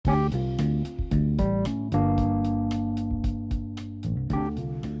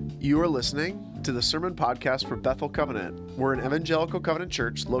You are listening to the Sermon Podcast for Bethel Covenant. We're an evangelical covenant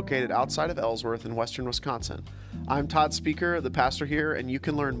church located outside of Ellsworth in western Wisconsin. I'm Todd Speaker, the pastor here, and you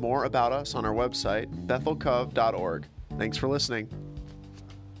can learn more about us on our website, bethelcov.org. Thanks for listening.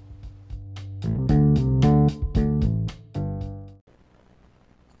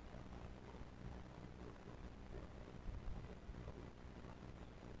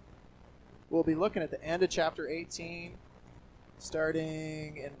 We'll be looking at the end of chapter 18,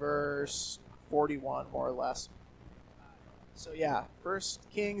 starting in verse 41, more or less. So yeah, 1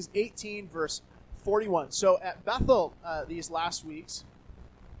 Kings 18, verse 41. So at Bethel these last weeks,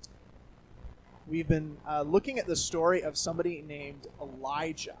 we've been looking at the story of somebody named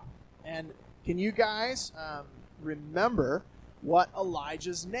Elijah. And can you guys remember what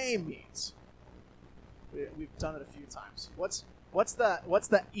Elijah's name means? We've done it a few times. What's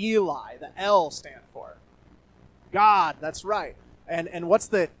the Eli, the L stand for? God, that's right. And what's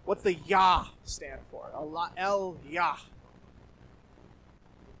the Yah stand for? El Yah.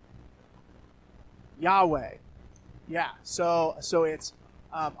 Yahweh. Yeah. So it's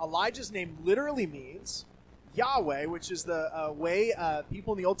Elijah's name literally means Yahweh, which is the way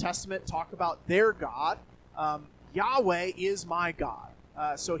people in the Old Testament talk about their God. Yahweh is my God.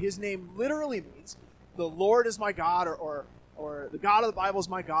 So his name literally means the Lord is my God, or the God of the Bible is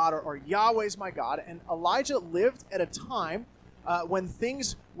my God, or Yahweh is my God. And Elijah lived at a time when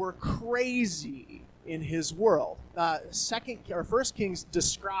things were crazy in his world. First Kings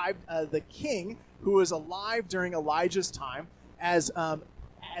described the king who was alive during Elijah's time as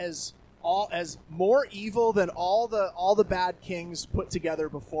more evil than all the bad kings put together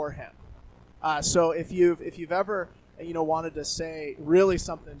before him. So if you've ever wanted to say really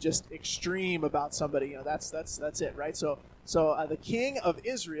something just extreme about somebody, that's it, right? So the king of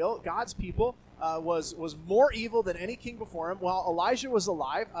Israel, God's people, was more evil than any king before him. While Elijah was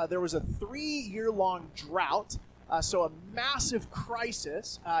alive, there was a 3-year-long drought, so a massive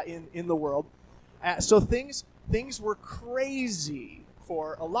crisis in the world. So things were crazy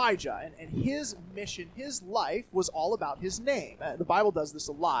for Elijah, and his mission, his life, was all about his name. The Bible does this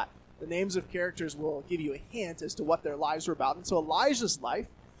a lot. The names of characters will give you a hint as to what their lives were about. And so Elijah's life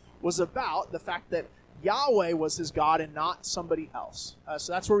was about the fact that Yahweh was his God and not somebody else.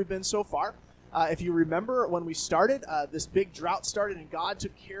 So that's where we've been so far. If you remember when we started, this big drought started, and God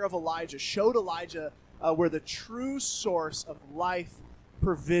took care of Elijah, showed Elijah where the true source of life,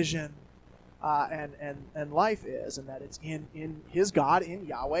 provision, and life is, and that it's in his God, in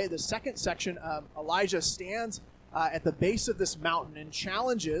Yahweh. The second section, Elijah stands at the base of this mountain and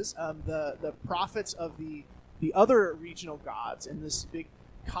challenges the prophets of the other regional gods in this big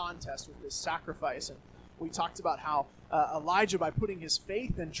contest with this sacrifice. And we talked about how Elijah, by putting his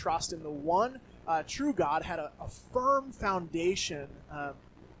faith and trust in the one true God, had a firm foundation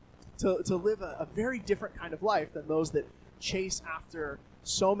to live a very different kind of life than those that chase after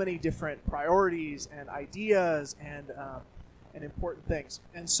so many different priorities and ideas and important things.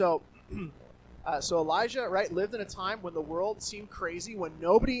 And so so Elijah, right, lived in a time when the world seemed crazy, when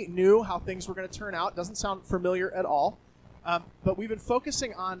nobody knew how things were going to turn out. Doesn't sound familiar at all. But we've been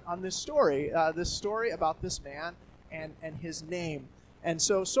focusing on this story about this man and his name. And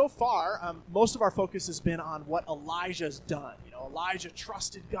so far, most of our focus has been on what Elijah's done. Elijah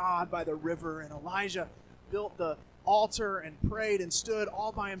trusted God by the river, and Elijah built the altar and prayed and stood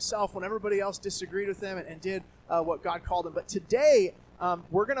all by himself when everybody else disagreed with him and did what God called him. But today,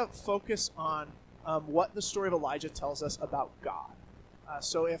 we're going to focus on what the story of Elijah tells us about God.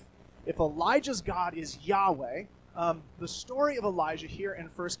 So if Elijah's God is Yahweh, the story of Elijah here in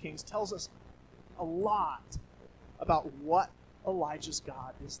 1 Kings tells us a lot about what Elijah's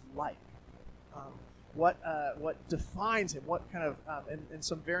God is like, what defines him, what kind of, and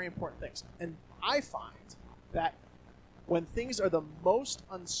some very important things. And I find that when things are the most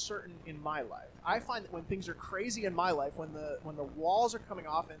uncertain in my life, I find that when things are crazy in my life, when the walls are coming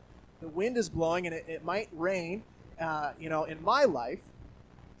off and the wind is blowing and it might rain, in my life,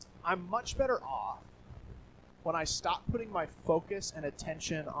 I'm much better off when I stop putting my focus and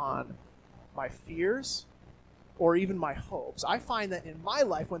attention on my fears or even my hopes. I find that in my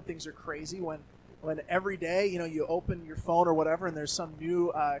life, when things are crazy, when every day, you open your phone or whatever and there's some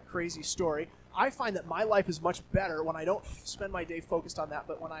new crazy story, I find that my life is much better when I don't spend my day focused on that,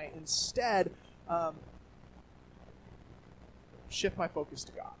 but when I instead shift my focus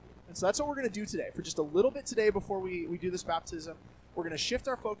to God. And so that's what we're going to do today. For just a little bit today before we do this baptism, we're going to shift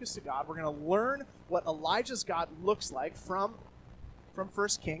our focus to God. We're going to learn what Elijah's God looks like from 1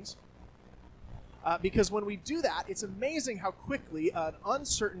 Kings. Because when we do that, it's amazing how quickly an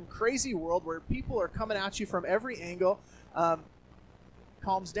uncertain, crazy world where people are coming at you from every angle,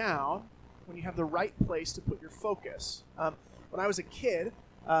 calms down when you have the right place to put your focus. When I was a kid,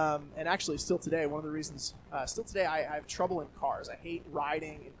 and actually still today, one of the reasons, still today I have trouble in cars. I hate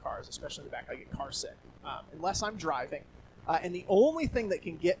riding in cars, especially in the back. I get car sick, unless I'm driving. And the only thing that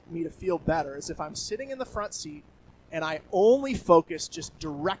can get me to feel better is if I'm sitting in the front seat and I only focus just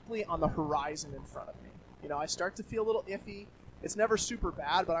directly on the horizon in front of me. You know, I start to feel a little iffy. It's never super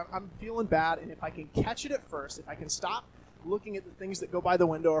bad, but I'm feeling bad. And if I can catch it at first, if I can stop looking at the things that go by the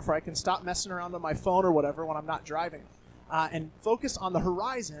window, or if I can stop messing around on my phone or whatever when I'm not driving, and focus on the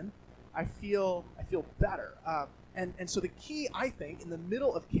horizon, I feel better. And so the key, I think, in the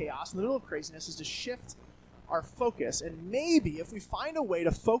middle of chaos, in the middle of craziness, is to shift our focus. And maybe if we find a way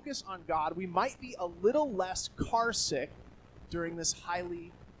to focus on God, we might be a little less car sick during this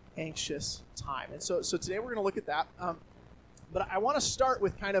highly anxious time. And so today we're going to look at that. But I want to start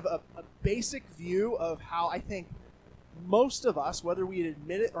with kind of a basic view of how I think most of us, whether we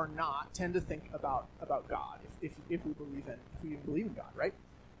admit it or not, tend to think about God, if we even believe in God, right?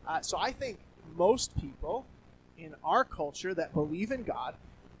 So I think most people in our culture that believe in God,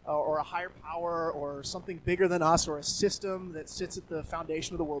 or a higher power, or something bigger than us, or a system that sits at the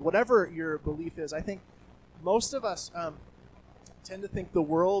foundation of the world, whatever your belief is, I think most of us tend to think the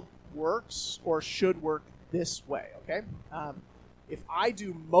world works or should work this way, okay? If I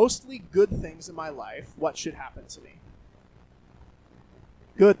do mostly good things in my life, what should happen to me?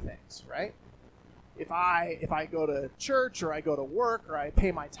 Good things, right? If I go to church, or I go to work, or I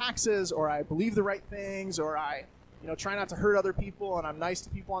pay my taxes, or I believe the right things, or I try not to hurt other people, and I'm nice to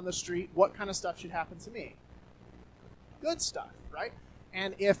people on the street, what kind of stuff should happen to me? Good stuff, right?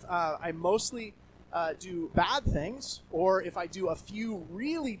 And if I mostly do bad things, or if I do a few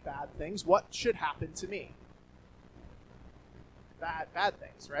really bad things, what should happen to me? Bad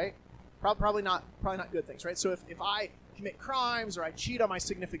things, right? Probably not good things, right? So if I commit crimes, or I cheat on my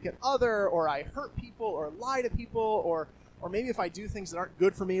significant other, or I hurt people, or lie to people, or maybe if I do things that aren't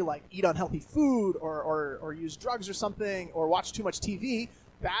good for me, like eat unhealthy food, or use drugs or something, or watch too much TV,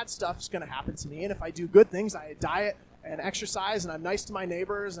 bad stuff's going to happen to me. And if I do good things, I diet and exercise, and I'm nice to my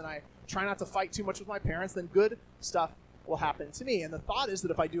neighbors, and I try not to fight too much with my parents, then good stuff will happen to me. And the thought is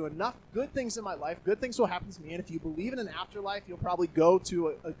that if I do enough good things in my life, good things will happen to me. And if you believe in an afterlife, you'll probably go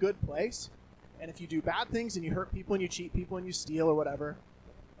to a good place. And if you do bad things, and you hurt people, and you cheat people, and you steal, or whatever,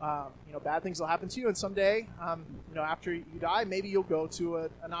 bad things will happen to you, and someday, after you die, maybe you'll go to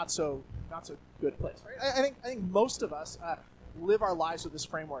a not so good place. Right? I think most of us live our lives with this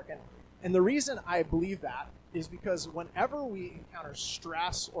framework, and the reason I believe that is because whenever we encounter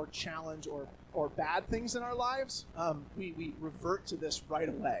stress or challenge or bad things in our lives, we revert to this right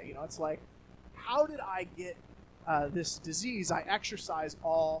away. It's like, how did I get this disease? I exercise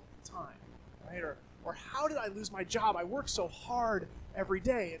all the time, right? Or how did I lose my job? I work so hard every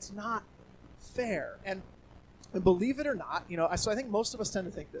day. It's not fair. And believe it or not, so I think most of us tend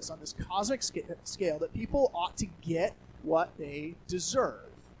to think this on this cosmic scale, that people ought to get what they deserve,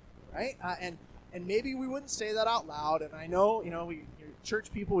 right? And maybe we wouldn't say that out loud. And I know, we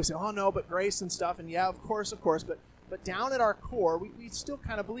church people, we say, oh no, but grace and stuff. And yeah, of course. But down at our core, we still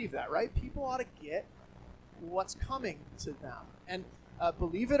kind of believe that, right? People ought to get what's coming to them. And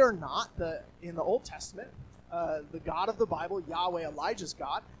believe it or not, in the Old Testament, the God of the Bible, Yahweh, Elijah's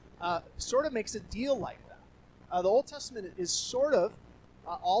God, sort of makes a deal like that. The Old Testament is sort of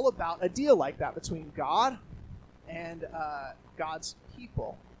all about a deal like that between God and God's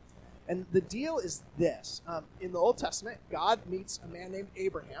people. And the deal is this. In the Old Testament, God meets a man named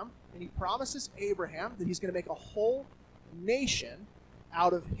Abraham, and he promises Abraham that he's going to make a whole nation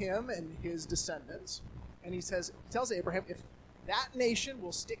out of him and his descendants. And he tells Abraham, if that nation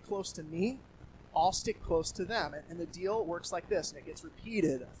will stick close to me, I'll stick close to them. And the deal works like this, and it gets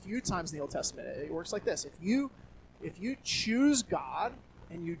repeated a few times in the Old Testament. It works like this. If you choose God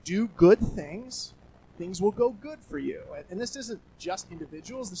and you do good things, things will go good for you. And this isn't just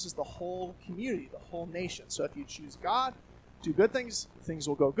individuals. This is the whole community, the whole nation. So if you choose God, do good things, things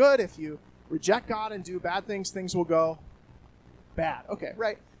will go good. If you reject God and do bad things, things will go bad. Okay,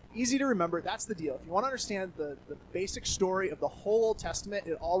 right. Easy to remember. That's the deal. If you want to understand the basic story of the whole Old Testament,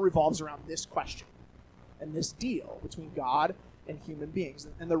 it all revolves around this question and this deal between God and human beings.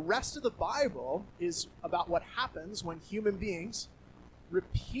 And the rest of the Bible is about what happens when human beings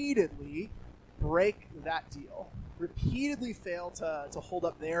repeatedly break that deal, repeatedly fail to hold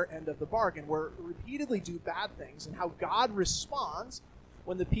up their end of the bargain, or repeatedly do bad things, and how God responds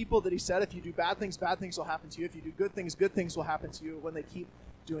when the people that he said, if you do bad things will happen to you. If you do good things will happen to you, when they keep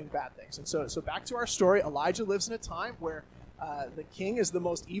doing bad things. And so back to our story, Elijah lives in a time where the king is the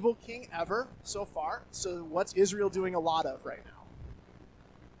most evil king ever so far. So what's Israel doing a lot of right now?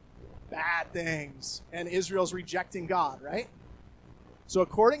 bad things, and Israel's rejecting God, right? So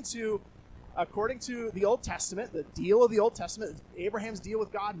according to the Old Testament, the deal of the Old Testament, Abraham's deal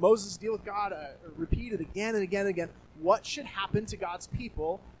with God, Moses' deal with God, repeated again and again and again, what should happen to God's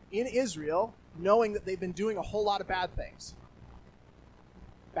people in Israel, knowing that they've been doing a whole lot of bad things?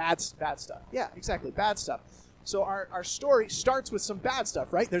 Bad stuff. Yeah, exactly, bad stuff. So our story starts with some bad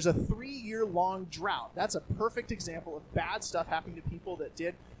stuff, right? There's a 3-year-long drought. That's a perfect example of bad stuff happening to people that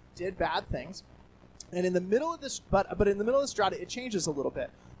did bad things. And in the middle of this, but in the middle of this drought, it changes a little bit.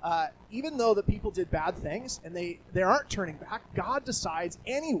 Even though the people did bad things and they aren't turning back, God decides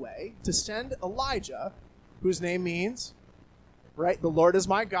anyway to send Elijah, whose name means, right, the Lord is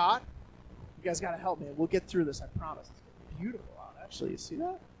my God. You guys got to help me. We'll get through this, I promise. It's beautiful out, actually. You see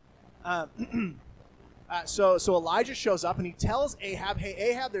that? So Elijah shows up and he tells Ahab, hey,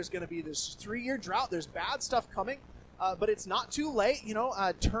 Ahab, there's going to be this 3-year drought. There's bad stuff coming, but it's not too late.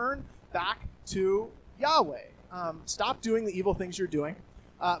 Turn back to Yahweh. Stop doing the evil things you're doing.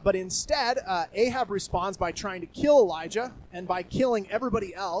 But instead, Ahab responds by trying to kill Elijah and by killing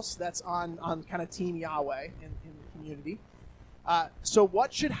everybody else that's on kind of Team Yahweh in the community. So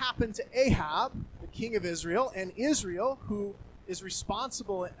what should happen to Ahab, the king of Israel, and Israel, who is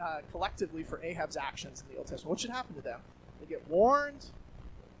responsible collectively for Ahab's actions in the Old Testament? What should happen to them? They get warned,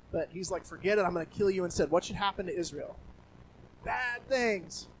 but he's like, forget it, I'm going to kill you instead. What should happen to Israel? Bad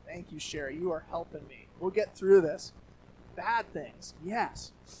things. Thank you, Sherry. You are helping me. We'll get through this. Bad things,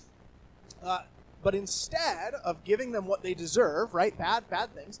 yes. But instead of giving them what they deserve, right, bad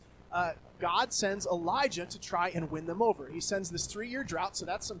things, God sends Elijah to try and win them over. He sends this 3-year drought, so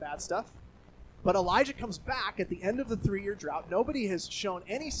that's some bad stuff. But Elijah comes back at the end of the 3-year drought. Nobody has shown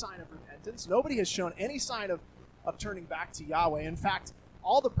any sign of repentance. Nobody has shown any sign of turning back to Yahweh. In fact,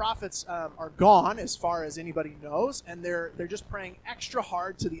 all the prophets are gone as far as anybody knows, and they're just praying extra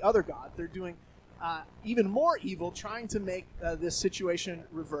hard to the other gods. They're doing even more evil, trying to make this situation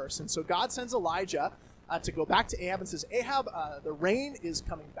reverse. And so God sends Elijah to go back to Ahab and says, Ahab, the rain is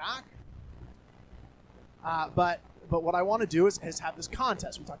coming back, but what I want to do is have this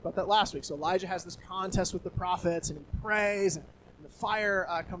contest. We talked about that last week. So Elijah has this contest with the prophets, and he prays, and the fire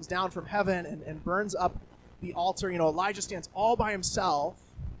comes down from heaven and burns up the altar. Elijah stands all by himself,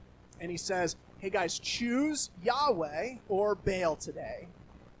 and he says, hey guys, choose Yahweh or Baal today.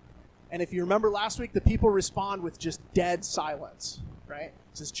 And if you remember last week, the people respond with just dead silence, right? It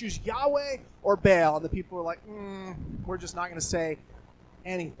says, choose Yahweh or Baal. And the people are like, we're just not going to say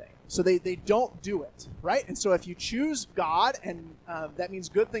anything. So they don't do it, right? And so if you choose God, and that means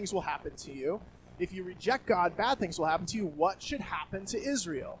good things will happen to you. If you reject God, bad things will happen to you. What should happen to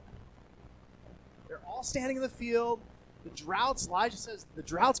Israel? They're all standing in the field. The droughts, Elijah says, the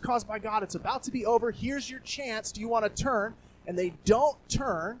drought's caused by God. It's about to be over. Here's your chance. Do you want to turn? And they don't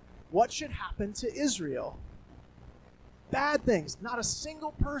turn. What should happen to Israel? Bad things. Not a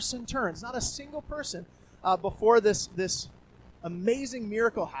single person turns. Not a single person before this amazing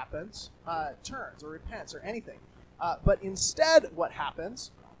miracle happens, turns or repents or anything. But instead what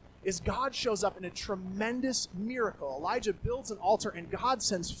happens is God shows up in a tremendous miracle. Elijah builds an altar and God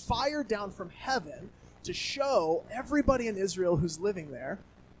sends fire down from heaven to show everybody in Israel who's living there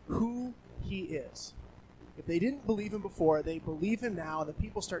who he is. If they didn't believe him before, they believe him now, and the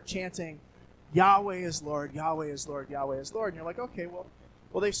people start chanting, Yahweh is Lord, Yahweh is Lord, Yahweh is Lord. And you're like, okay, well,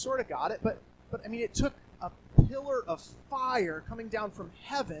 they sort of got it, but I mean, it took a pillar of fire coming down from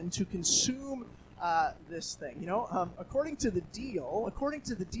heaven to consume this thing. According to the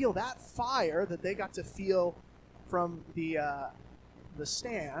deal, that fire that they got to feel from the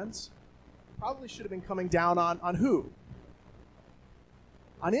stands probably should have been coming down on who?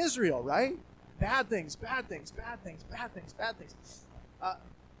 On Israel, right? Bad things, bad things, bad things, bad things, bad things.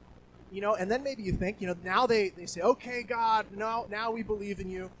 And then maybe you think, now they say, okay, God, now we believe in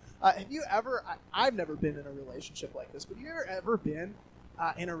you. Have you ever, I've never been in a relationship like this, but have you ever been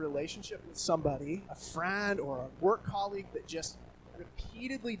in a relationship with somebody, a friend or a work colleague that just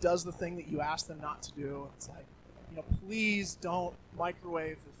repeatedly does the thing that you ask them not to do? It's like, please don't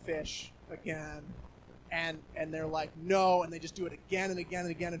microwave the fish again. And they're like, no, and they just do it again and again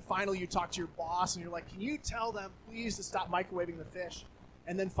and again. And finally you talk to your boss and you're like, can you tell them please to stop microwaving the fish?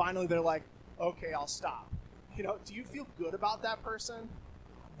 And then finally they're like, okay, I'll stop. Do you feel good about that person?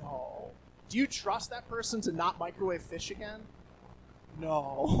 No. Do you trust that person to not microwave fish again?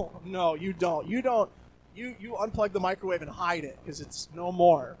 No, you don't. You unplug the microwave and hide it because it's no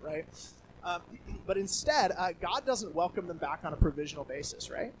more, right? But instead, God doesn't welcome them back on a provisional basis,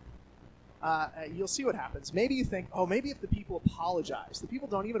 right? You'll see what happens. Maybe you think, maybe if the people apologize. The people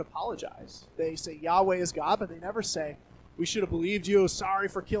don't even apologize. They say Yahweh is God, but they never say, we should have believed you. Sorry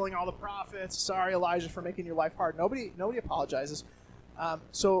for killing all the prophets. Sorry, Elijah, for making your life hard. Nobody apologizes.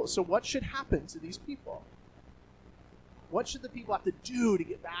 So what should happen to these people? What should the people have to do to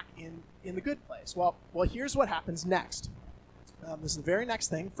get back in the good place? Well, here's what happens next. This is the very next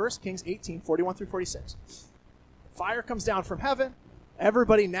thing. 1 Kings 18, 41 through 46. Fire comes down from heaven.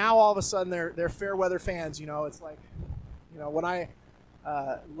 Everybody now all of a sudden they're fair weather fans. It's like, when I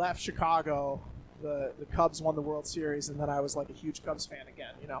left Chicago, the Cubs won the World Series, and then I was like a huge Cubs fan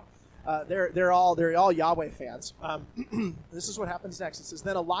again. They're all Yahweh fans. This is what happens next. It says,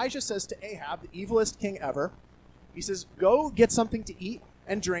 then Elijah says to Ahab, the evilest king ever, he says, go get something to eat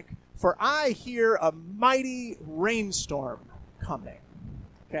and drink, for I hear a mighty rainstorm coming.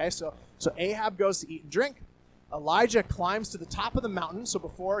 Okay, so Ahab goes to eat and drink. Elijah climbs to the top of the mountain. So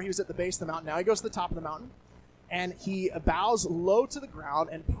before he was at the base of the mountain, now he goes to the top of the mountain. And he bows low to the ground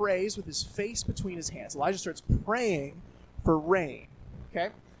and prays with his face between his hands. Elijah starts praying for rain. Okay?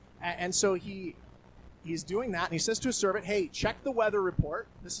 And so he's doing that, and he says to his servant, hey, check the weather report.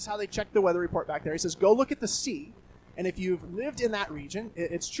 This is how they check the weather report back there. He says, go look at the sea. And if you've lived in that region,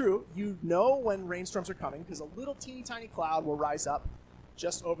 it's true, you know when rainstorms are coming because a little teeny tiny cloud will rise up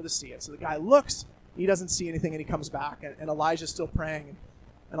just over the sea. And so the guy looks, he doesn't see anything, and he comes back, and Elijah's still praying.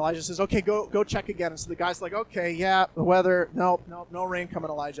 And Elijah says, okay, go check again. And so the guy's like, okay, yeah, the weather, no rain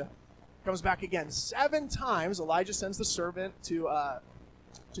coming, Elijah. Comes back again. 7 times, Elijah sends the servant to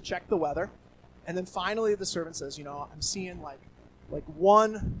check the weather. And then finally the servant says, I'm seeing like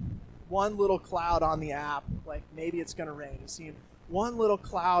one little cloud on the app, like maybe it's going to rain. He's seeing one little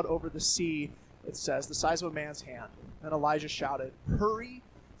cloud over the sea, it says, the size of a man's hand. And Elijah shouted, hurry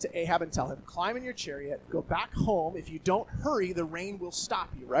to Ahab and tell him, climb in your chariot, go back home. If you don't hurry, the rain will stop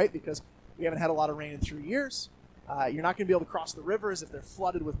you, right? Because we haven't had a lot of rain in 3 years. You're not going to be able to cross the rivers if they're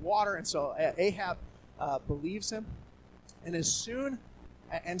flooded with water. And so Ahab believes him. And soon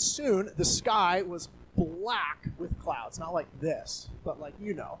the sky was black with clouds. Not like this, but like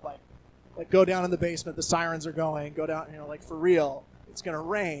go down in the basement, the sirens are going, go down, like for real, it's going to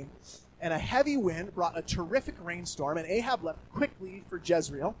rain. And a heavy wind brought a terrific rainstorm, and Ahab left quickly for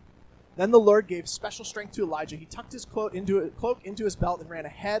Jezreel. Then the Lord gave special strength to Elijah. He tucked his cloak into his belt and ran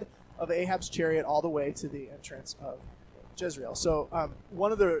ahead of Ahab's chariot all the way to the entrance of Jezreel. So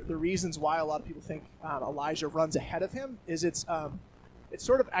one of the reasons why a lot of people think Elijah runs ahead of him is it's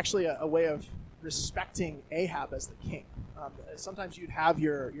sort of actually a way of respecting Ahab as the king. Sometimes you'd have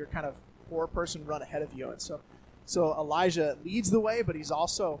your kind of 4-person run ahead of you, and so Elijah leads the way, but he's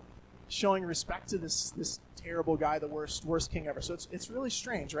also showing respect to this terrible guy, the worst king ever. So it's really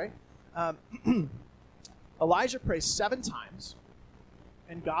strange, right? Elijah prays 7 times,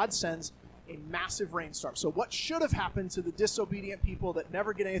 and God sends a massive rainstorm. So what should have happened to the disobedient people that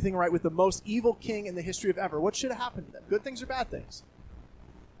never get anything right with the most evil king in the history of ever? What should have happened to them? Good things or bad things?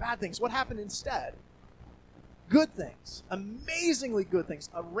 Bad things. What happened instead? Good things. Amazingly good things.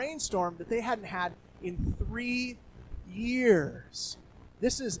 A rainstorm that they hadn't had in 3 years.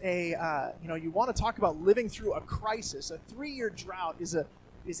 This is you want to talk about living through a crisis. A 3-year drought is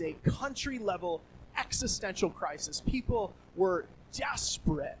a country-level existential crisis. People were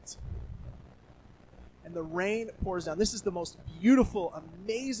desperate. And the rain pours down. This is the most beautiful,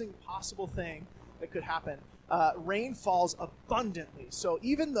 amazing possible thing that could happen. Rain falls abundantly. So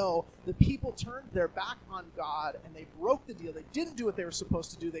even though the people turned their back on God and they broke the deal, they didn't do what they were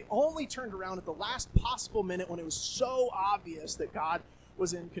supposed to do, they only turned around at the last possible minute when it was so obvious that God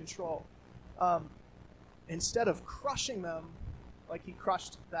was in control. Instead of crushing them like he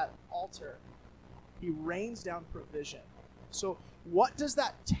crushed that altar, he rains down provision. So what does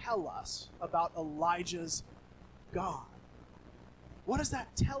that tell us about Elijah's God? What does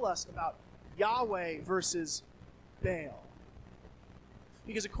that tell us about Yahweh versus Baal?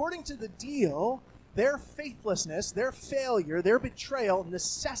 Because according to the deal, their faithlessness, their failure, their betrayal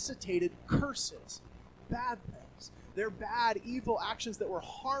necessitated curses, bad things. Their bad, evil actions that were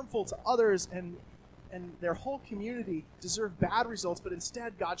harmful to others and their whole community deserved bad results, but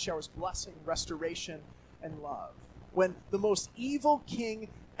instead God showers blessing, restoration, and love. When the most evil king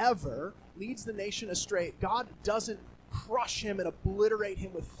ever leads the nation astray, God doesn't crush him and obliterate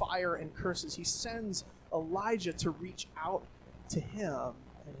him with fire and curses. He sends Elijah to reach out to him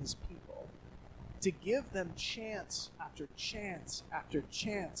and his people, to give them chance after chance after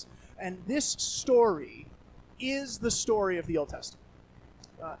chance. And this story is the story of the Old Testament.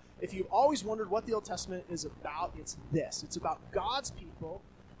 If you've always wondered what the Old Testament is about, it's this. It's about God's people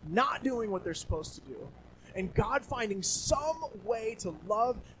not doing what they're supposed to do, and God finding some way to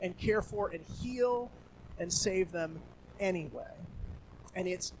love and care for and heal and save them anyway. And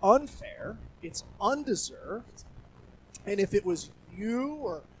it's unfair, it's undeserved, And if it was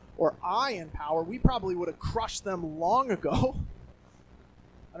you or I in power, we probably would have crushed them long ago.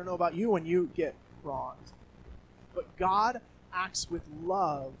 I don't know about you when you get wronged. But God acts with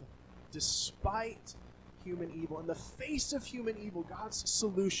love despite human evil. In the face of human evil, God's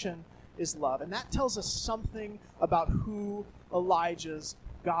solution is love. And that tells us something about who Elijah's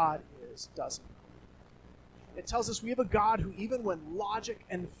God is, doesn't it? It tells us we have a God who, even when logic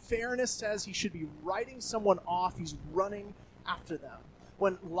and fairness says he should be writing someone off, he's running after them.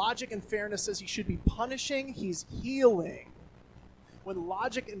 When logic and fairness says he should be punishing, he's healing. When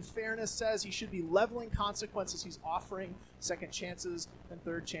logic and fairness says he should be leveling consequences, he's offering second chances and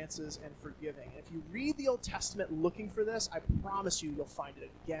third chances and forgiving. If you read the Old Testament looking for this, I promise you, you'll find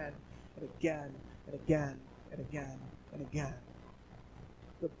it again and again and again and again and again.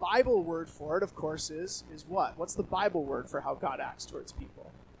 The Bible word for it, of course, is what? What's the Bible word for how God acts towards people?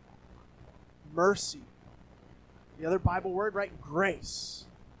 Mercy. The other Bible word, right? Grace.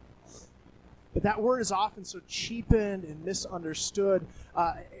 But that word is often so cheapened and misunderstood.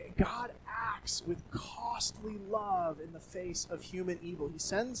 God acts with costly love in the face of human evil. He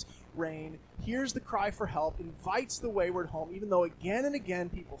sends rain, hears the cry for help, invites the wayward home, even though again and again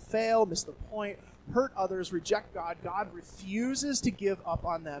people fail, miss the point, hurt others, reject God. God refuses to give up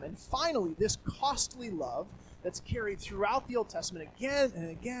on them. And finally, this costly love that's carried throughout the Old Testament again and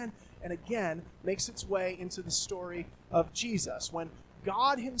again and again makes its way into the story of Jesus, when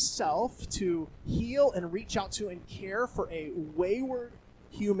God himself, to heal and reach out to and care for a wayward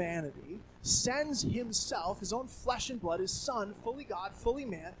humanity, sends himself, his own flesh and blood, his son, fully God, fully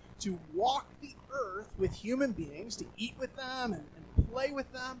man, to walk the earth with human beings, to eat with them and play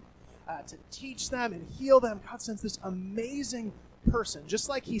with them, to teach them and heal them. God sends this amazing person, just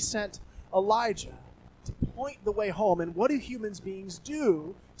like he sent Elijah, to point the way home. And what do human beings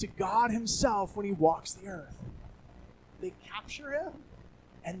do to God himself when he walks the earth? They capture him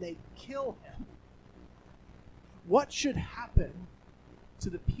and they kill him. What should happen to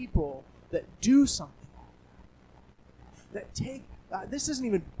the people that do something like that? That take, this isn't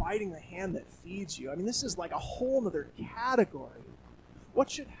even biting the hand that feeds you. I mean, this is like a whole other category. What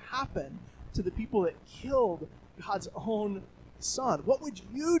should happen to the people that killed God's own son? What would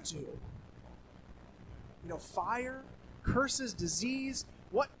you do? Fire, curses, disease.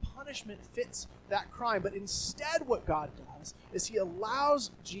 What punishment fits that crime? But instead what God does is he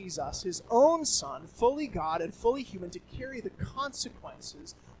allows Jesus, his own son, fully God and fully human, to carry the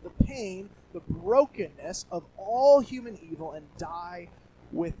consequences, the pain, the brokenness of all human evil and die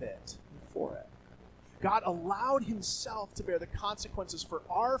with it and for it. God allowed himself to bear the consequences for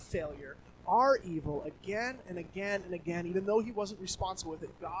our failure, our evil, again and again and again, even though he wasn't responsible with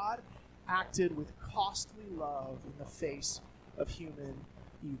it. God acted with costly love in the face of human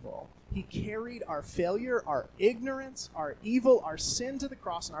evil. He carried our failure, our ignorance, our evil, our sin to the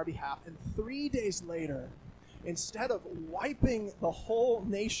cross on our behalf, and 3 days later, instead of wiping the whole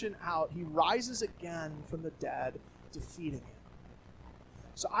nation out, he rises again from the dead, defeating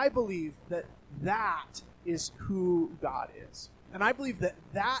it. So I believe that that is who God is. And I believe that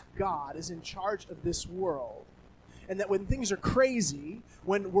that God is in charge of this world. And that when things are crazy,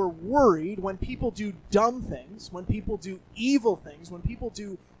 when we're worried, when people do dumb things, when people do evil things, when people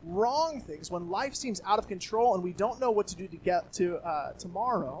do wrong things, when life seems out of control and we don't know what to do to get to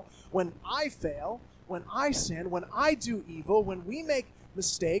tomorrow, when I fail, when I sin, when I do evil, when we make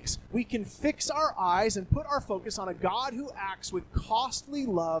mistakes, we can fix our eyes and put our focus on a God who acts with costly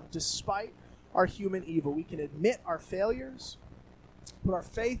love despite our human evil. We can admit our failures, put our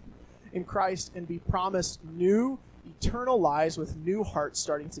faith in Christ, and be promised new eternal lives with new hearts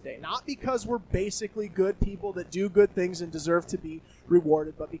starting today. Not because we're basically good people that do good things and deserve to be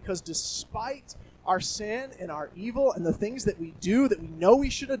rewarded, but because despite our sin and our evil and the things that we do that we know we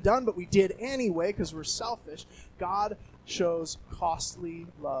should have done but we did anyway because we're selfish, God shows costly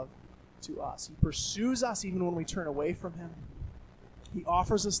love to us. He pursues us even when we turn away from him. He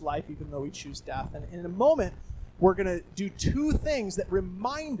offers us life even though we choose death. And in a moment, we're going to do two things that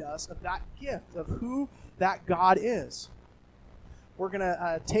remind us of that gift, of who that God is. We're going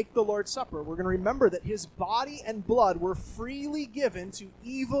to take the Lord's Supper. We're going to remember that his body and blood were freely given to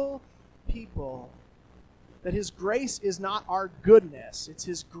evil people. That his grace is not our goodness. It's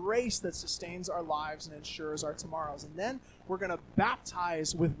his grace that sustains our lives and ensures our tomorrows. And then we're going to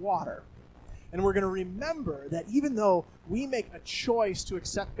baptize with water. And we're going to remember that even though we make a choice to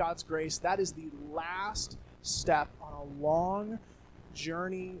accept God's grace, that is the last step on a long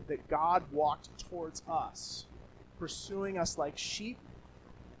journey that God walked towards us, pursuing us like sheep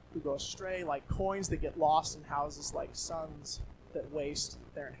who go astray, like coins that get lost in houses, like sons that waste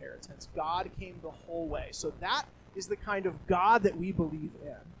their inheritance. God came the whole way. So that is the kind of God that we believe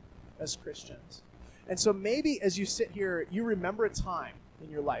in as Christians. And so maybe as you sit here, you remember a time in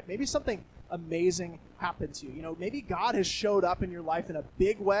your life. Maybe something amazing happened to you. You know, maybe God has showed up in your life in a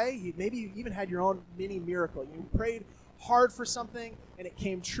big way. Maybe you even had your own mini miracle. You prayed hard for something and it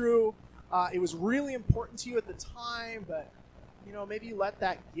came true. It was really important to you at the time, but you know, maybe you let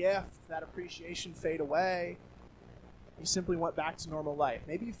that gift, that appreciation fade away. You simply went back to normal life.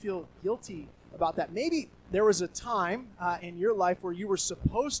 Maybe you feel guilty about that. Maybe there was a time in your life where you were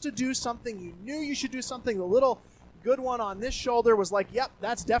supposed to do something. You knew you should do something. The little good one on this shoulder was like, yep,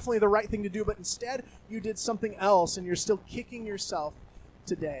 that's definitely the right thing to do. But instead, you did something else, and you're still kicking yourself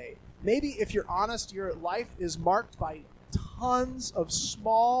today. Maybe if you're honest, your life is marked by tons of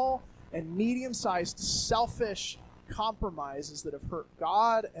small and medium-sized selfish compromises that have hurt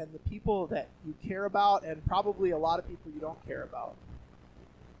God and the people that you care about, and probably a lot of people you don't care about.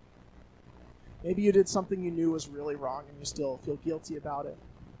 Maybe you did something you knew was really wrong and you still feel guilty about it.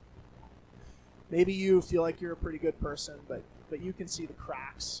 Maybe you feel like you're a pretty good person, but you can see the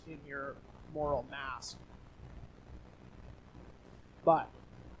cracks in your moral mask. But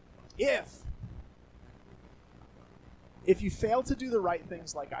if you fail to do the right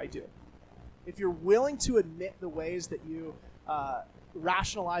things like I do, if you're willing to admit the ways that you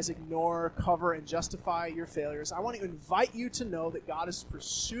rationalize, ignore, cover, and justify your failures, I want to invite you to know that God has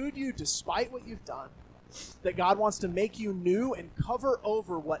pursued you despite what you've done, that God wants to make you new and cover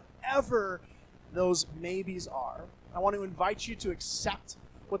over whatever those maybes are. I want to invite you to accept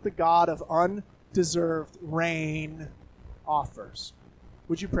what the God of undeserved rain offers.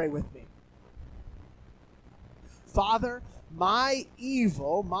 Would you pray with me? Father, my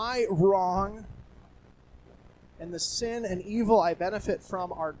evil, my wrong, and the sin and evil I benefit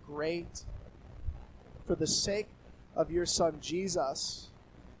from are great. For the sake of your Son, Jesus,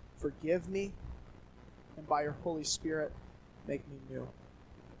 forgive me, and by your Holy Spirit, make me new.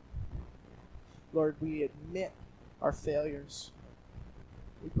 Lord, we admit our failures.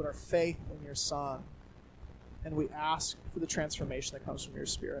 We put our faith in your Son, and we ask for the transformation that comes from your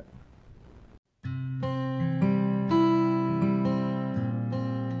Spirit.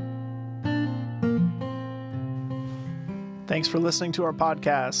 Thanks for listening to our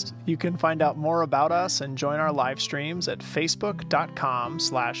podcast. You can find out more about us and join our live streams at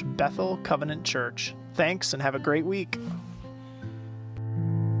facebook.com/Bethel Covenant Church. Thanks and have a great week.